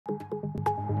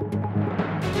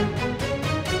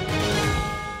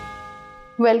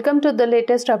Welcome to the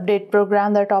latest update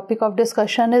program. The topic of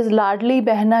discussion is Ladli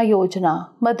Behna Yojana.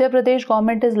 Madhya Pradesh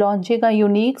government is launching a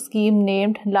unique scheme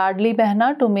named Ladli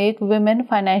Behna to make women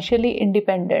financially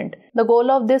independent. The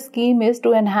goal of this scheme is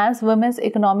to enhance women's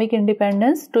economic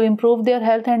independence, to improve their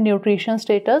health and nutrition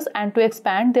status, and to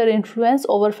expand their influence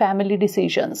over family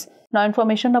decisions. Now,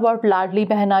 information about Ladli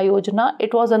Behna Yojana.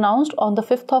 It was announced on the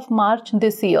 5th of March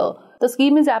this year. The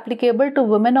scheme is applicable to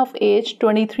women of age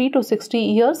 23 to 60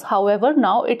 years. However,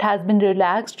 now it has been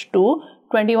relaxed to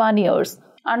 21 years.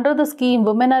 Under the scheme,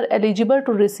 women are eligible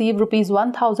to receive Rs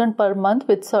 1,000 per month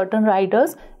with certain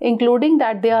riders, including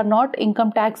that they are not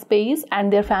income tax payees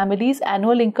and their family's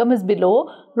annual income is below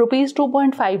Rs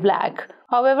 2.5 lakh.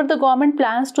 However, the government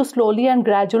plans to slowly and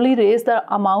gradually raise the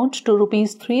amount to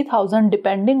Rs 3,000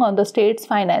 depending on the state's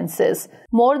finances.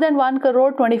 More than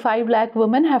 1,25 lakh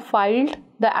women have filed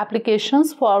the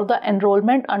applications for the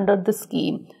enrollment under the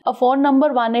scheme. A phone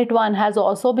number 181 has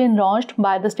also been launched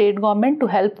by the state government to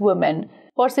help women.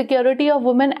 For security of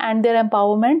women and their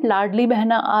empowerment, Ladli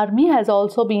Behna Army has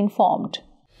also been formed.